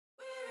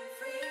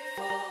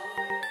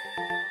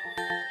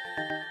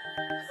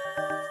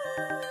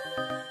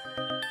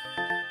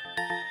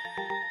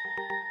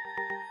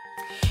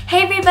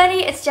Hey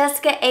everybody, it's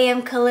Jessica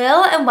AM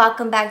Kalil and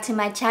welcome back to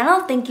my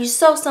channel. Thank you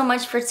so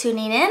much for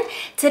tuning in.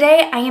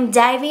 Today I am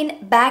diving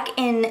back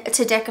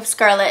into Deck of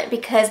Scarlet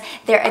because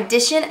their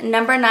edition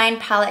number 9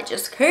 palette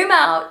just came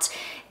out.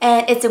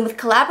 And it's in with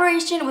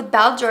collaboration with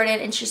Belle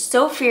Jordan, and she's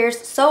so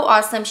fierce, so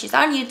awesome. She's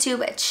on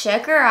YouTube,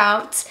 check her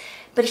out.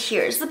 But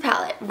here's the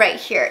palette right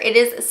here. It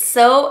is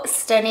so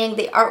stunning.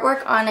 The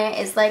artwork on it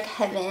is like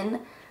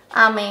heaven.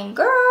 I mean,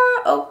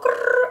 girl,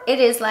 it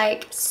is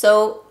like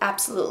so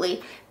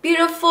absolutely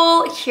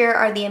beautiful. Here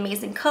are the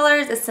amazing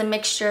colors. It's a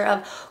mixture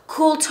of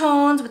cool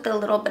tones with a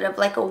little bit of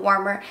like a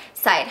warmer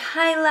side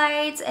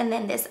highlights, and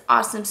then this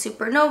awesome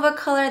supernova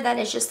color that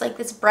is just like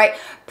this bright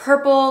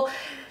purple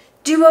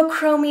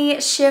duochrome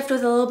shift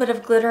with a little bit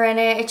of glitter in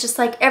it. It's just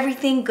like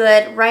everything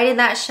good right in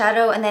that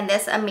shadow, and then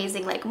this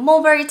amazing like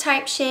mulberry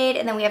type shade,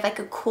 and then we have like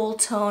a cool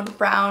tone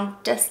brown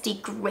dusty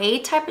gray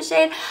type of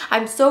shade.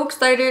 I'm so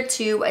excited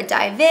to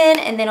dive in.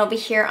 And then over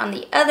here on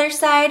the other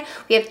side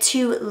we have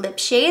 2 lip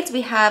shades.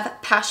 We have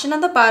Passion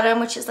on the bottom,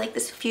 which is like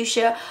this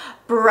fuchsia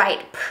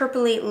bright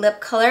purpley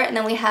lip color, and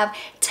then we have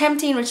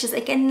Tempting, which is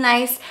like a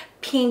nice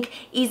pink,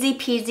 easy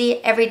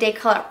peasy, everyday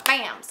color.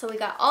 Bam! So we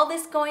got all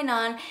this going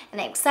on, and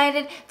I'm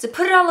excited to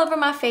put it all over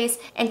my face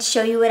and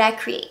show you what I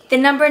create. The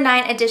number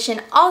 9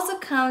 edition also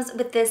comes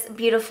with this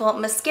beautiful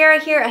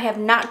mascara here. I have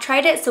not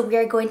tried it, so we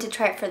are going to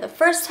try it for the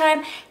first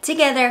time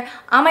together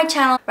on my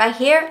channel right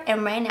here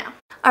and right now.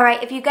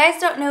 Alright, if you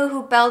guys don't know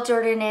who Belle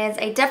Jordan is,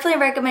 I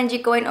definitely recommend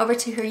you going over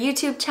to her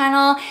YouTube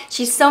channel.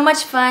 She's so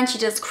much fun. She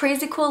does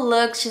crazy cool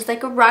looks. She's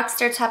like a rock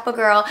star type of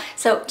girl,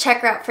 so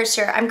check her out for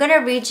sure. I'm going to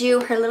read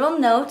you her little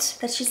note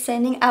that she's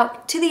sending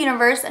out to the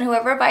universe and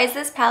whoever buys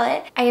this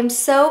palette. I am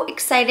so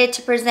excited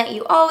to present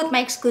you all with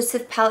my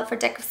exclusive palette for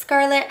Deck of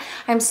Scarlet.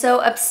 I'm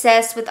so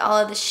obsessed with all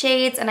of the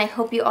shades, and I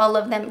hope you all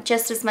love them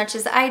just as much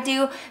as I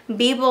do.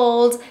 Be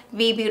bold,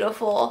 be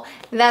beautiful.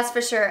 That's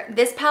for sure.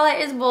 This palette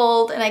is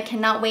bold, and I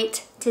cannot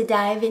wait to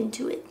dive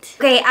into it.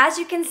 Okay, as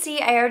you can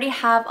see, I already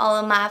have all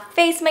of my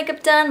face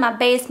makeup done, my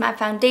base, my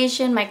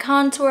foundation, my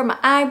contour, my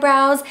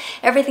eyebrows.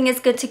 Everything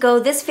is good to go.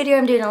 This video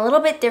I'm doing a little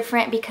bit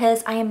different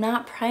because I am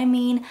not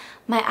priming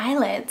my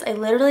eyelids. I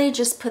literally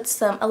just put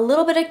a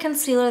little bit of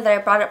concealer that I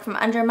brought up from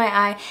under my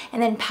eye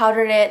and then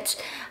powdered it.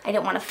 I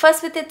didn't want to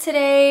fuss with it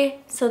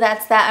today, so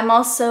that's that. I'm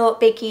also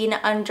baking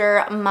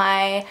under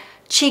my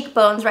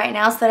cheekbones right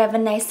now so that I have a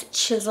nice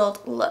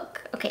chiseled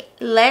look. Okay,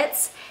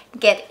 let's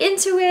get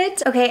into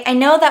it. Okay, I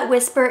know that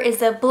Whisper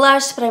is a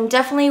blush, but I'm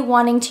definitely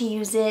wanting to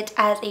use it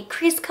as a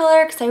crease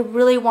color because I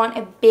really want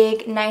a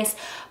big, nice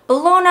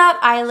blown out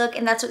eye look,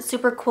 and that's what's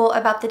super cool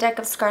about the Deck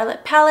of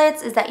Scarlet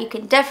palettes is that you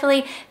can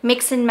definitely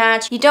mix and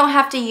match. You don't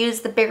have to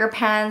use the bigger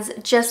pans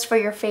just for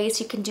your face.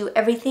 You can do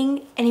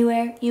everything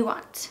anywhere you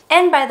want.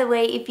 And by the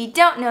way, if you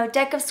don't know,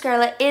 Deck of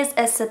Scarlet is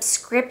a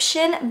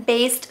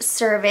subscription-based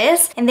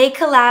service, and they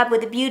collab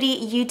with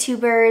beauty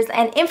YouTubers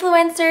and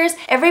influencers.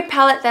 Every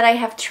palette that I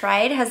have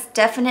tried has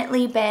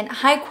definitely been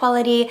high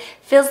quality,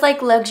 feels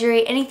like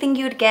luxury, anything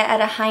you would get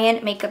at a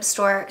high-end makeup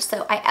store.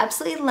 So I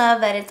absolutely love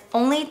that it's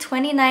only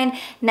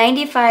 $29.95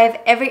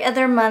 every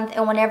other month,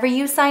 and whenever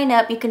you sign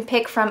up you can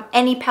pick from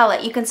any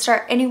palette. You can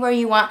start anywhere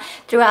you want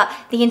throughout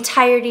the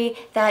entirety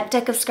that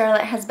Deck of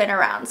Scarlet has been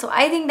around. So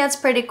I think that's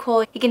pretty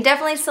cool. You can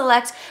definitely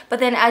select, but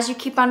then as you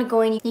keep on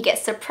going you get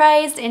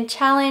surprised and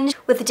challenged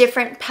with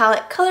different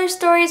palette color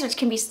stories, which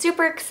can be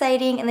super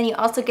exciting, and then you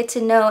also get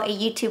to know a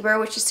YouTuber,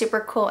 which is super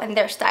cool, and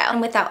their style.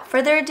 And without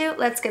further ado,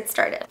 let's get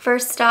started.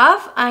 First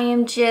off, I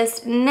am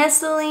just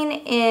nestling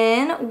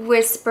in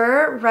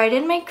Whisper right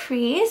in my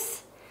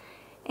crease.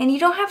 And you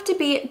don't have to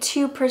be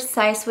too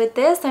precise with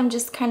this. I'm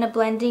just kind of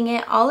blending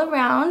it all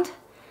around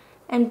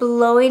and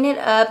blowing it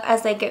up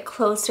as I get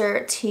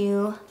closer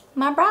to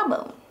my brow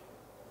bone.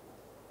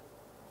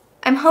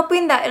 I'm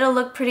hoping that it'll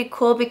look pretty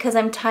cool because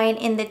I'm tying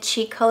in the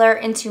cheek color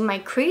into my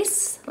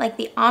crease, like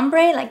the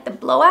ombre, like the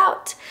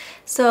blowout.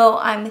 So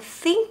I'm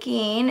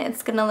thinking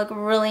it's gonna look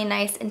really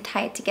nice and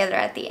tied together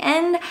at the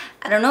end.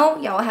 I don't know,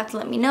 y'all will have to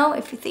let me know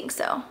if you think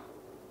so.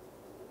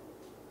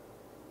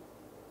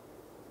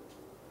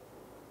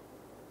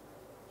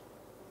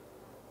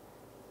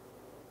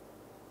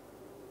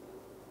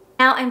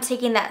 Now I'm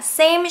taking that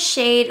same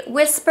shade,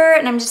 Whisper,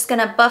 and I'm just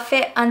gonna buff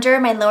it under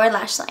my lower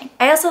lash line.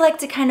 I also like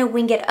to kind of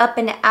wing it up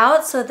and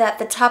out so that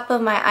the top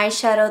of my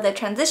eyeshadow, the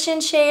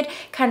transition shade,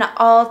 kind of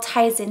all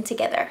ties in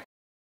together.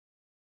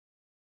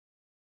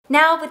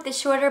 Now with the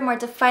shorter, more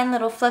defined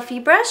little fluffy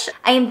brush,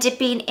 I am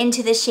dipping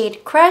into the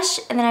shade Crush,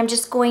 and then I'm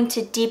just going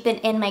to deepen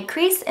in my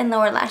crease and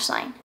lower lash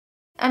line.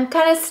 I'm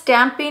kind of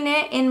stamping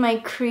it in my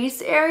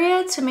crease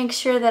area to make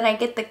sure that I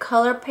get the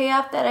color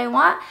payoff that I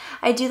want.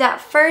 I do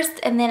that first,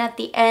 and then at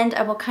the end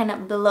I will kind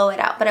of blow it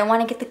out, but I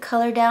want to get the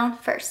color down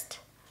first.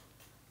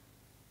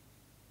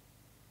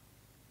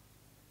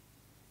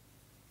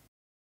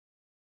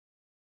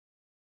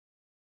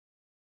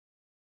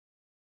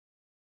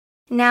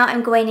 Now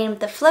I'm going in with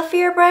the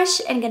fluffier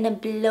brush and gonna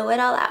blow it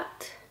all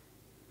out.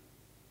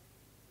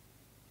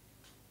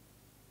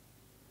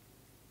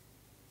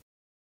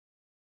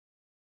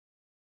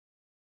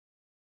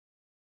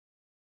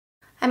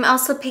 I'm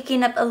also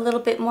picking up a little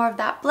bit more of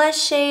that blush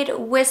shade,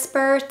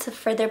 Whisper, to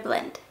further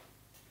blend.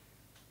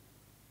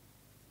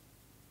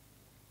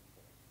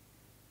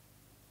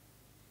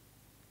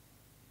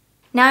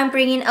 Now I'm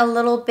bringing a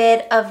little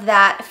bit of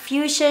that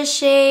fuchsia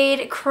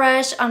shade,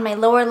 Crush, on my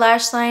lower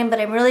lash line, but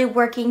I'm really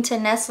working to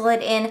nestle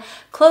it in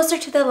closer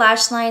to the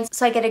lash line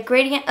so I get a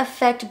gradient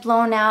effect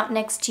blown out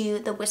next to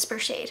the Whisper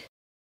shade.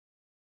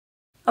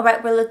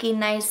 Alright, we're looking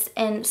nice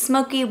and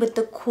smoky with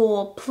the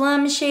cool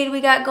plum shade we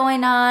got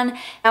going on.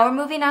 Now we're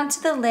moving on to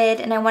the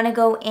lid, and I want to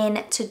go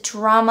into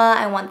drama.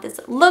 I want this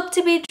look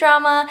to be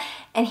drama,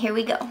 and here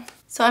we go.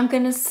 So I'm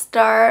going to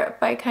start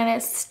by kind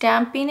of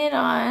stamping it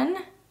on,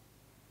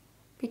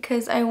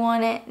 because I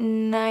want it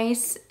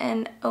nice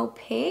and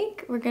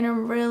opaque. We're gonna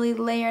really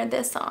layer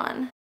this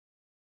on.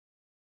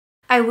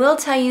 I will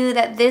tell you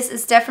that this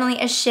is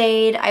definitely a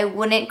shade I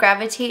wouldn't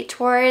gravitate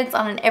towards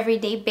on an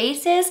everyday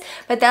basis,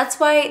 but that's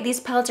why these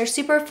palettes are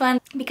super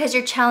fun, because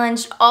you're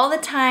challenged all the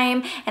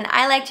time, and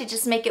I like to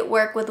just make it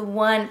work with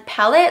one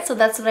palette, so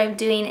that's what I'm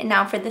doing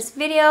now for this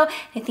video.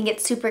 I think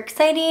it's super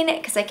exciting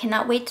because I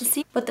cannot wait to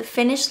see what the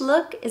finished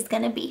look is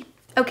gonna be.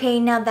 Okay,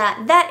 now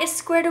that that is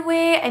squared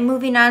away, I'm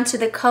moving on to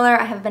the color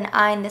I have been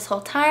eyeing this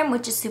whole time,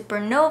 which is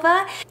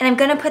Supernova. And I'm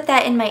gonna put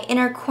that in my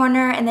inner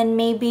corner and then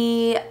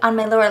maybe on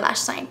my lower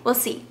lash line. We'll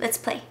see. Let's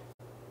play.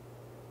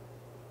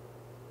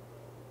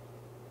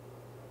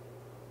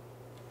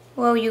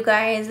 Whoa, you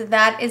guys,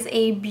 that is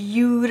a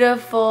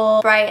beautiful,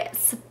 bright,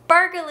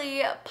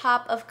 sparkly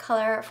pop of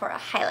color for a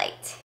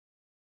highlight.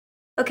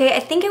 Okay, I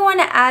think I want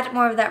to add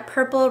more of that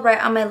purple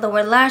right on my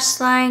lower lash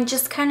line,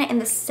 just kind of in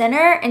the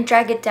center, and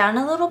drag it down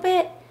a little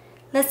bit.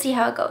 Let's see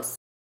how it goes.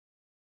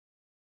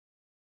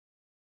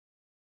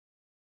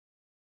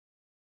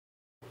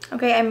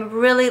 Okay, I'm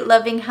really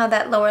loving how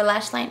that lower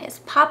lash line is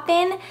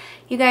popping.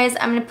 You guys,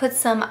 I'm going to put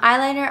some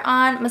eyeliner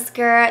on,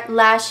 mascara,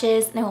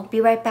 lashes, and I will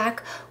be right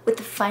back with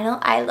the final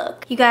eye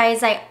look. You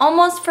guys, I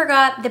almost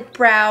forgot the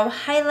brow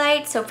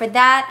highlight, so for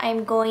that,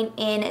 I'm going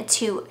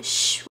into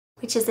Rouge,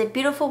 which is a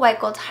beautiful white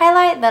gold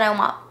highlight that I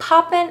want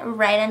popping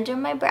right under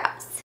my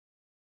brows.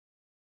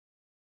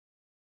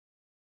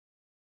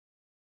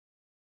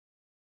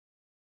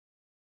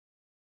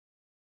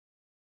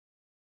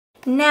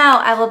 Now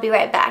I will be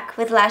right back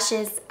with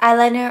lashes,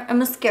 eyeliner, and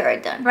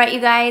mascara done. Right,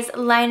 you guys,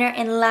 liner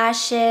and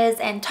lashes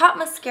and top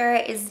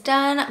mascara is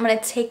done. I'm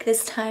gonna take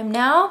this time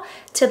now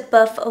to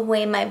buff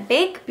away my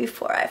bake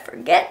before I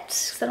forget,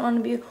 because I don't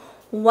want to be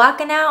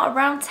walking out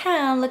around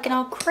town looking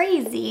all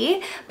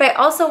crazy. But I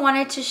also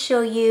wanted to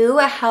show you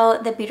how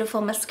the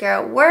beautiful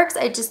mascara works.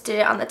 I just did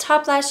it on the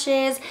top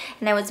lashes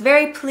and I was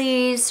very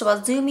pleased, so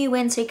I'll zoom you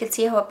in so you can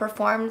see how it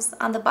performs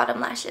on the bottom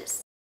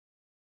lashes.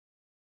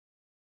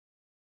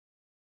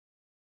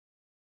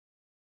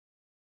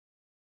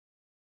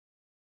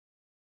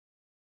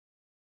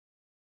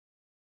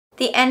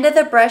 The end of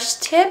the brush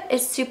tip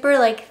is super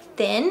like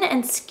thin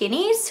and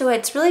skinny, so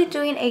it's really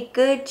doing a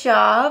good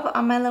job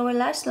on my lower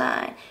lash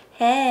line.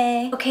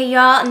 Hey. Okay,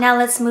 y'all, now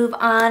let's move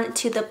on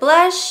to the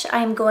blush.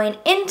 I'm going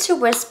into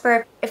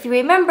Whisper. If you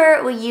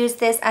remember, we used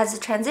this as a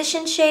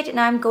transition shade, and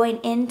I'm going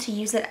in to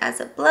use it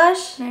as a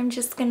blush. And I'm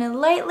just gonna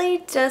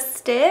lightly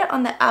dust it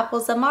on the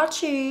apples of my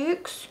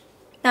cheeks.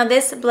 Now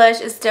this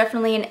blush is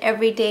definitely an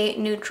everyday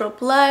neutral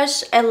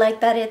blush. I like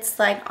that it's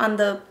like on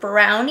the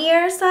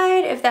brownier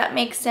side, if that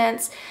makes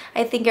sense.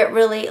 I think it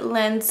really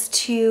lends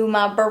to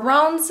my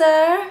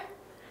bronzer,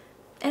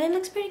 and it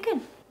looks pretty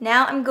good.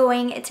 Now I'm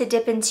going to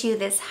dip into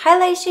this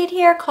highlight shade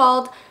here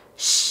called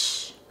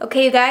Shh.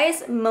 Okay, you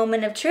guys,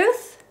 moment of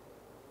truth.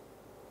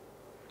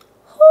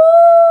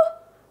 Ooh,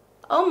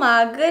 oh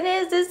my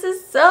goodness, this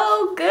is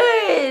so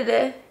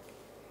good.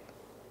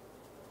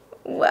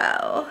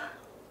 Wow.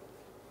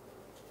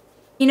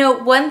 You know,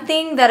 one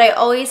thing that I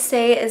always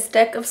say is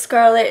Deck of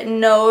Scarlet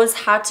knows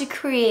how to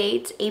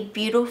create a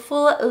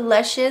beautiful,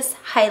 luscious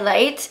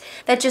highlight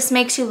that just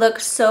makes you look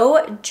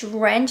so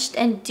drenched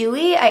and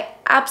dewy. I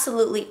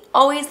absolutely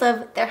always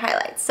love their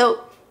highlights.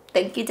 So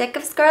thank you, Deck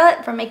of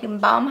Scarlet, for making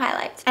bomb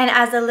highlights. And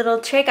as a little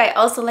trick, I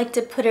also like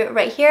to put it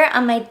right here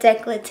on my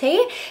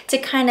décolleté to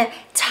kind of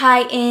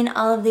tie in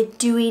all of the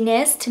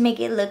dewiness to make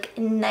it look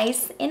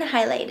nice and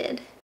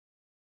highlighted.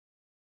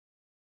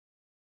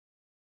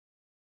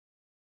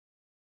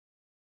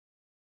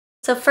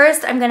 So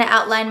first, I'm going to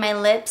outline my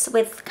lips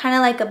with kind of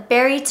like a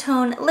berry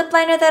tone lip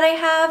liner that I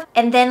have,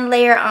 and then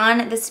layer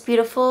on this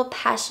beautiful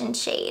passion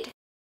shade.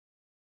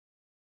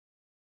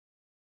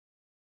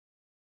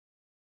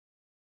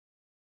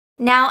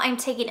 Now I'm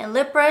taking a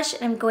lip brush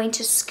and I'm going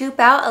to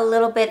scoop out a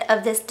little bit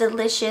of this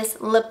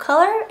delicious lip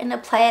color and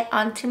apply it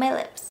onto my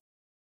lips.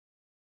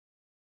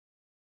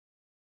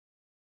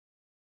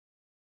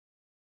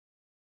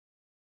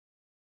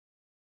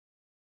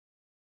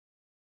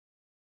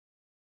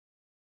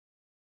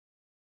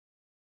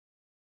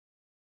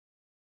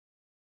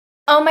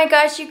 Oh my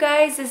gosh, you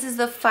guys, this is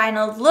the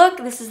final look.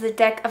 This is the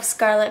Deck of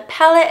Scarlet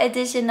palette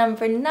edition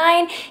number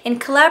 9 in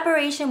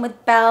collaboration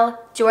with Belle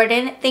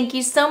Jordan. Thank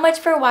you so much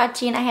for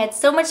watching. I had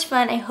so much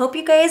fun. I hope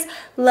you guys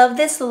love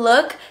this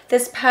look.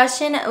 This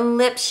Passion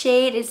lip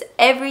shade is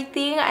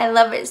everything. I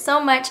love it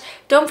so much.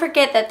 Don't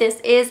forget that this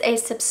is a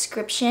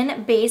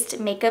subscription-based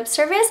makeup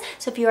service.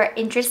 So if you are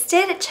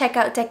interested, check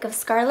out Deck of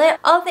Scarlet.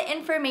 All the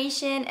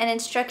information and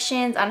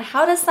instructions on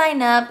how to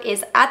sign up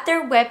is at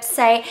their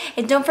website.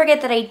 And don't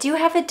forget that I do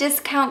have a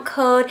discount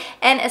code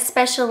and a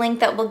special link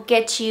that will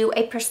get you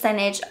a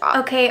percentage off.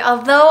 Okay,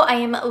 although I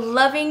am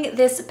loving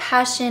this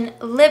Passion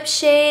lip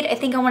shade, I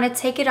think I want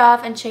to take it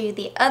off and show you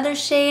the other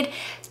shade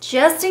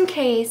just in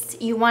case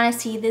you want to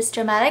see this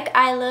dramatic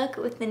eye look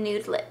with the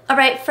nude lip.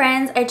 Alright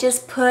friends, I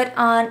just put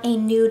on a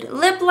nude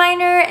lip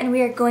liner and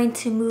we are going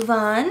to move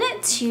on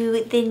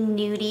to the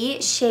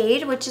nudie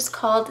shade, which is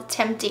called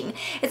Tempting.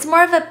 It's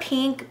more of a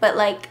pink, but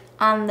like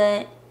on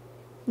the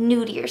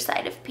nudier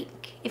side of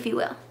pink, if you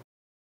will.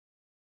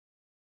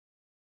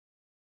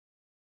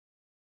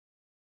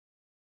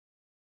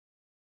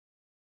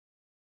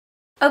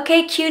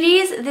 Okay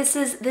cuties, this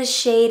is the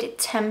shade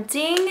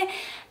Tempting,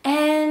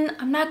 and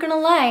I'm not gonna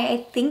lie,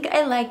 I think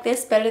I like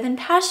this better than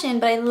Passion,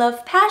 but I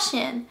love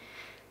Passion.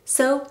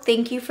 So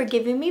thank you for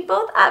giving me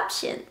both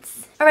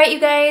options. Alright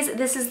you guys,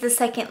 this is the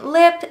second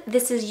lip.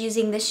 This is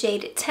using the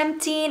shade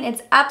Tempting.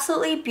 It's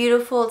absolutely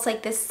beautiful. It's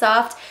like this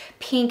soft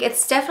pink.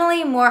 It's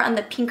definitely more on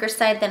the pinker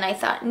side than I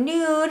thought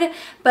nude,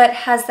 but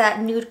has that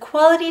nude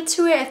quality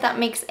to it, if that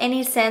makes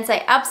any sense.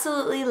 I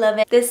absolutely love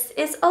it. This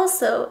is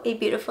also a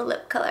beautiful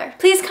lip color.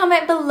 Please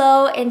comment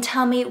below and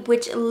tell me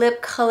which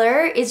lip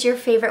color is your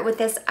favorite with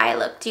this eye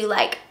look. Do you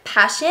like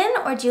Passion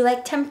or do you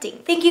like Tempting?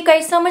 Thank you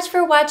guys so much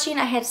for watching.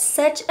 I had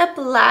such a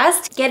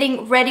blast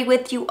getting ready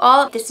with you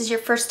all. If this is your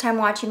first time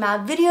watching my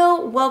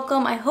video,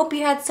 welcome. I hope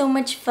you had so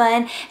much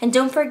fun, and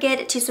don't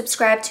forget to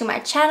subscribe to my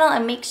channel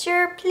and make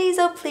sure, please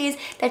oh please,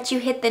 that you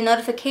hit the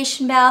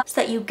notification bell so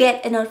that you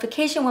get a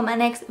notification when my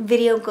next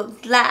video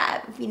goes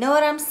live. You know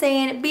what I'm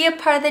saying? Be a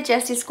part of the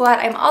Jessie Squad.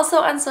 I'm also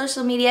on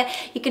social media.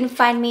 You can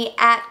find me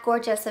at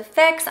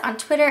GorgeousFX on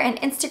Twitter and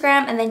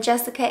Instagram, and then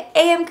Jessica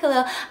A.M.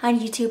 Kalil on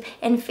YouTube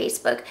and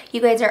Facebook. You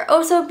guys are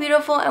oh so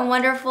beautiful and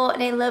wonderful,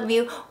 and I love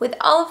you with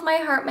all of my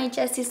heart, my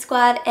Jessie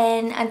Squad.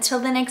 And until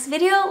the next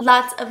video,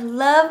 lots of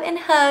love and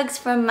hugs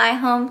from my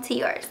home to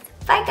yours.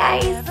 Bye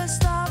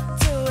guys!